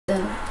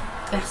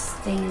best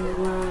thing in the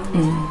world.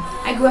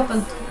 I grew up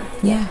on tour.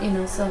 Yeah. You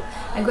know, so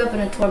I grew up on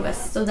a tour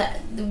bus. So that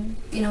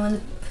you know, when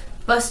the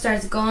bus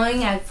starts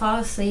going, I fall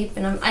asleep,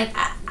 and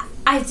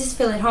I just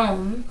feel at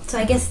home. So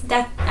I guess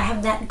that I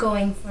have that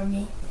going for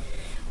me.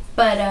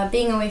 But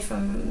being away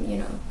from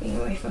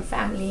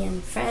family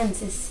and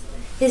friends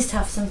is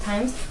tough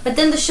sometimes. But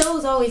then the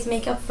shows always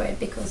make up for it,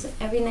 because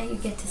every night you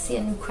get to see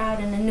a new crowd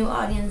and a new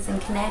audience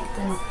and connect,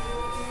 and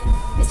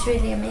it's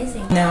really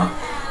amazing. Now,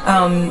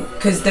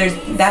 because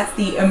that's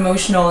the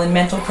emotional and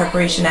mental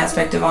preparation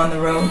aspect of on the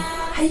road.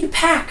 How do you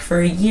pack for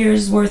a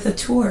year's worth of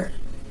tour?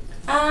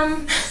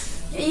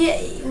 Yeah,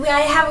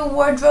 I have a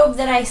wardrobe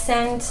that I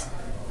send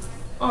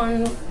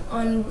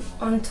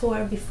on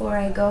tour before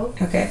I go.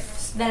 Okay.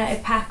 So that I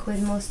pack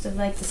with most of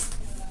like the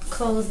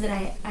clothes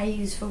that I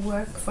use for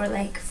work, for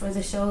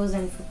the shows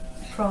and for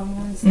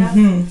promo and stuff.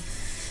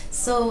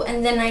 So,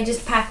 and then I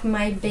just pack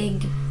my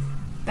big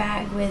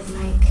bag with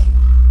like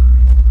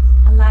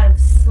a lot of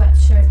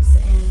sweatshirts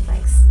and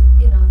like,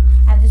 you know,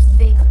 I have this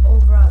big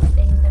overall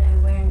thing that I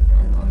wear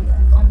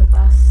on the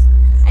bus.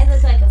 I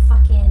look like a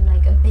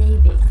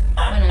baby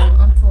when I'm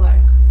on tour.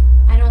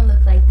 I don't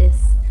look like this.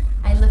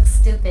 I look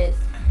stupid,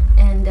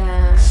 and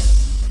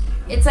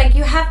it's like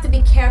you have to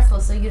be careful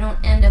so you don't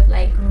end up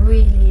like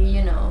really,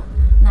 you know,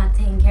 not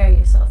taking care of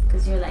yourself,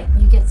 because you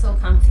get so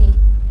comfy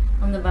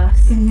on the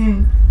bus.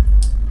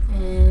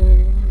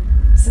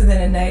 So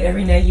then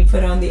every night you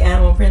put on the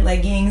animal print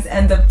leggings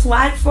and the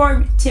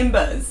platform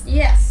Timbas.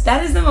 Yes.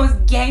 That is the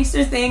most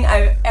gangster thing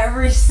I've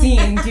ever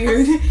seen,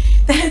 dude.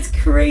 That's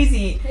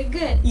crazy. They're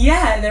good.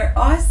 Yeah, they're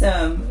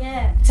awesome.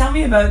 Yeah. Tell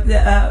me about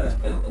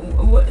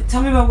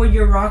what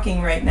you're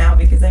rocking right now,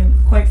 because I'm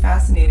quite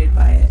fascinated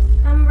by it.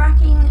 I'm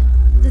rocking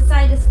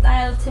Desaida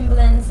style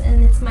Timberlands,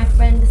 and it's my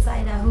friend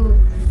Desaida who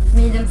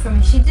made them for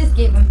me. She just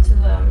gave them to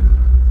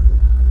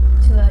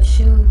a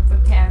shoe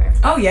repairer.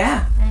 Oh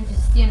yeah. And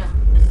just, you know,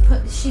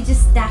 she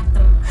just stacked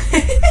them.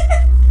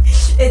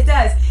 It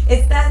does.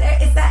 It's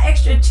that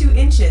extra 2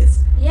 inches.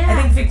 Yeah.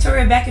 I think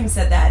Victoria Beckham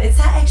said that. It's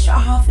that extra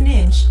 ½ an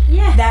inch.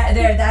 Yeah.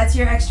 That's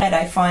your extra.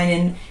 I find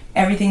in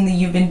everything that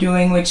you've been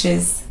doing, which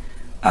is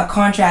a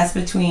contrast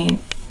between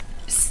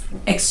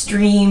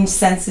extreme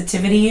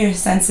sensitivity or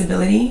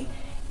sensibility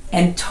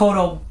and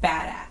total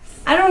badass.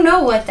 I don't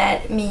know what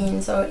that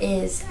means or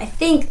is. I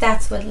think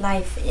that's what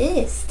life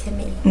is to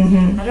me.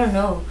 I don't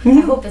know. I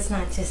hope it's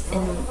not just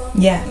in.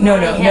 Yeah. No.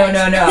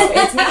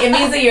 It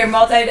means that you're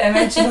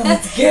multidimensional.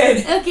 That's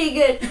good. Okay,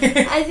 good.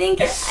 I think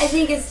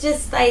it's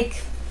just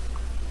like,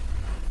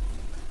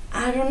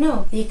 I don't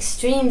know. The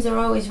extremes are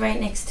always right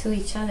next to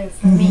each other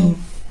for me,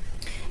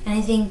 and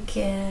I think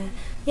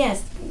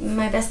yes,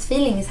 my best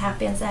feeling is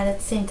happy and sad at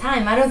the same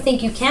time. I don't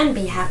think you can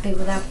be happy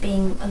without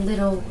being a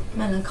little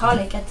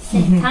melancholic at the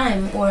same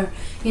time. Or,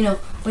 you know,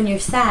 when you're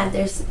sad,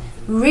 there's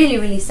really,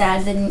 really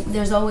sad, then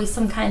there's always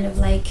some kind of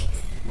like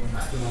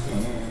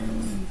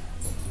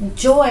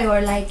joy,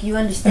 or like you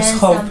understand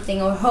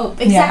something, or hope.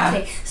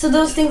 Exactly. Yeah. So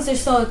those things are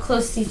so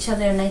close to each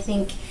other, and I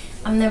think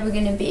I'm never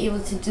going to be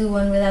able to do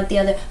one without the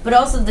other. But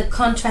also the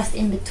contrast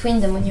in between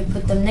them, when you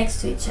put them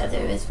next to each other,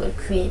 is what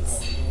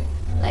creates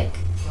like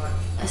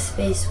a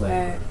space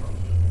where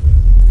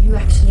you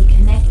actually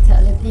connect to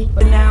other people.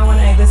 But now when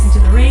I listen to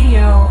the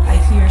radio, I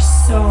hear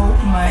so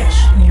much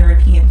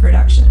European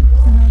production.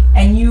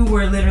 And you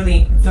were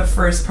literally the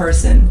first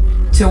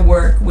person to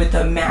work with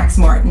the Max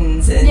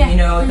Martins and you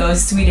know,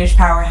 those Swedish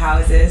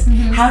powerhouses.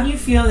 How do you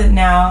feel that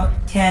now,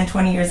 10,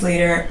 20 years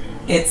later,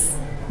 it's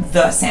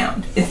the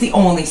sound? It's the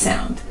only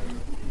sound.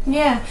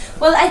 Yeah.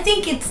 Well, I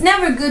think it's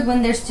never good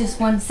when there's just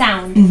one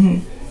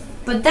sound.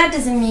 But that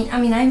doesn't mean, I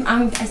mean,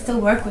 I still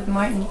work with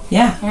Martin.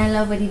 Yeah. And I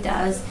love what he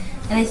does.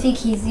 And I think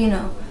he's, you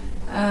know,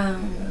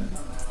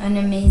 an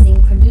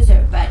amazing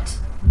producer. But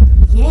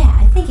yeah,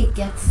 I think it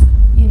gets,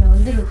 you know, a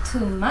little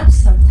too much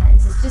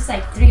sometimes. It's just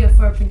like 3 or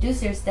 4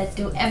 producers that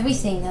do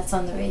everything that's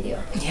on the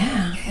radio.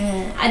 Yeah.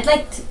 I'd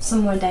like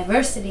some more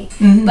diversity.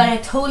 But I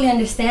totally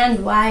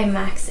understand why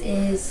Max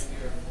is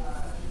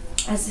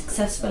as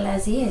successful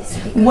as he is.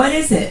 What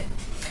is it?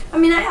 I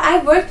mean,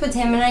 I worked with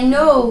him, and I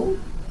know,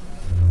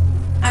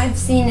 I've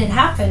seen it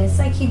happen. It's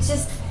like he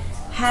just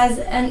has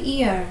an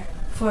ear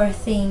for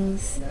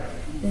things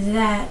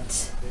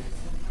that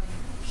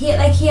he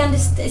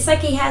understands. It's like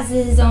he has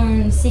his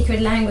own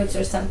secret language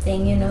or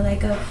something, you know,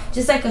 like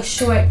just like a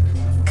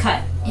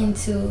shortcut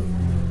into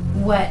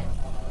what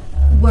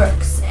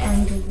works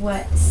and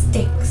what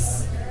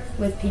sticks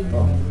with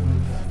people.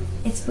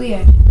 It's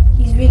weird.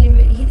 He's really,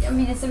 I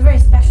mean, it's a very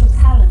special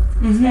talent.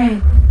 It's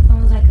very,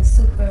 almost like a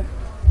super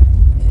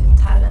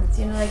talent,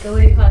 you know, like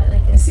what do you call it?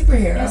 Like a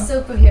superhero. A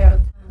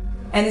superhero.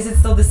 And is it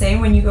still the same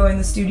when you go in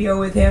the studio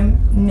with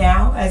him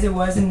now as it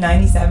was in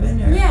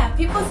 '97? Or? Yeah,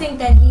 people think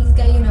that he's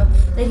got, you know,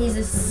 that he's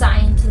a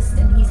scientist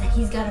and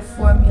he's got a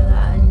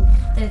formula and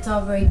that it's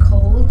all very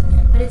cold,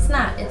 but it's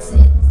not. It's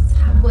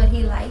what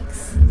he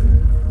likes,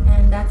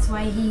 and that's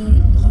why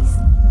he's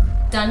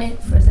done it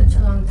for such a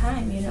long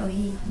time. You know,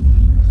 he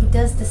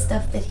does the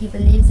stuff that he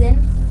believes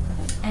in,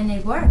 and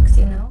it works.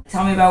 You know.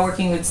 Tell me about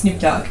working with Snoop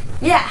Dogg.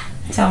 Yeah.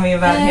 Tell me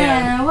about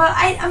him. Well,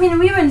 I mean,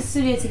 we were in the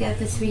studio together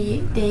for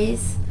 3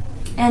 days,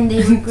 and they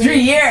were great. 3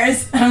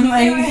 years. I'm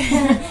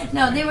like,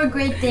 no, they were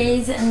great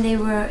days, and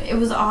it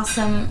was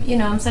awesome. You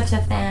know, I'm such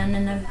a fan,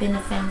 and I've been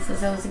a fan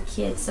since I was a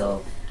kid,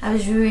 so I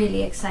was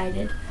really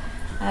excited.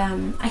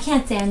 I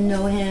can't say I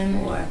know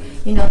him or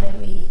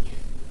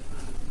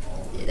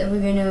that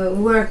we're gonna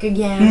work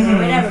again or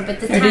whatever, but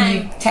the or time.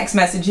 did you text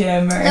message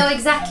him? Or? No,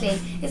 exactly.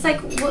 It's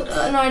like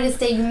an artist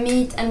that you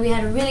meet, and we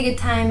had a really good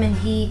time, and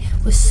he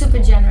was super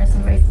generous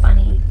and very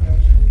funny,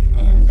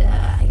 and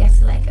I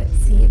guess I could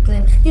see a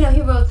glimpse. You know,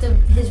 he wrote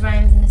his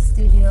rhymes in the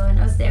studio, and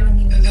I was there when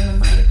he was on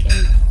the mic,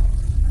 and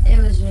it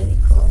was really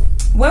cool.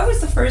 What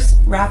was the first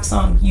rap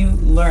song you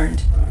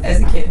learned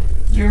as a kid?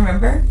 Do you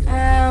remember?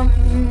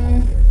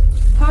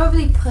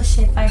 Probably Push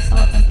It by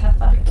Salt and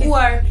Pepper.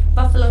 Or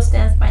Buffalo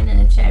Stance by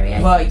Nana Cherry.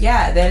 Well,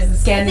 yeah, there's the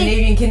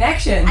Scandinavian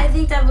connection. I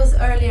think that was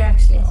earlier,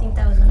 actually. I think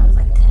that was when I was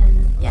like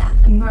 10. Yeah,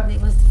 that probably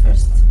was the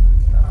first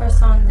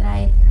song that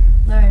I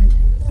learned.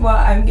 Well,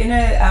 I'm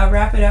gonna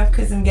wrap it up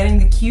because I'm getting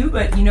the cue,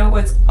 but you know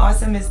what's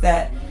awesome is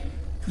that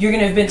you're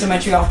gonna have been to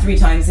Montreal 3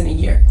 times in a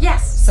year.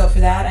 Yes. So for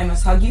that, I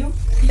must hug you.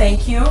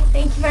 Thank you.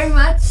 Thank you very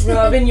much.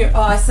 Robyn, you're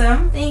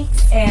awesome.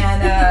 Thanks.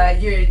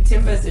 And your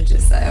timbas are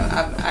just,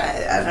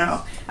 I don't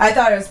know. I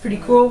thought it was pretty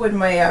cool with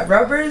my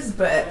rubbers,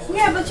 but...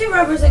 Yeah, but your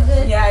rubbers are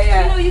good.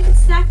 Yeah. You know, you could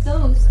stack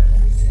those.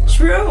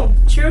 True.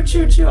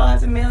 I'll have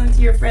to mail them to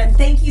your friend.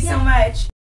 Thank you so much.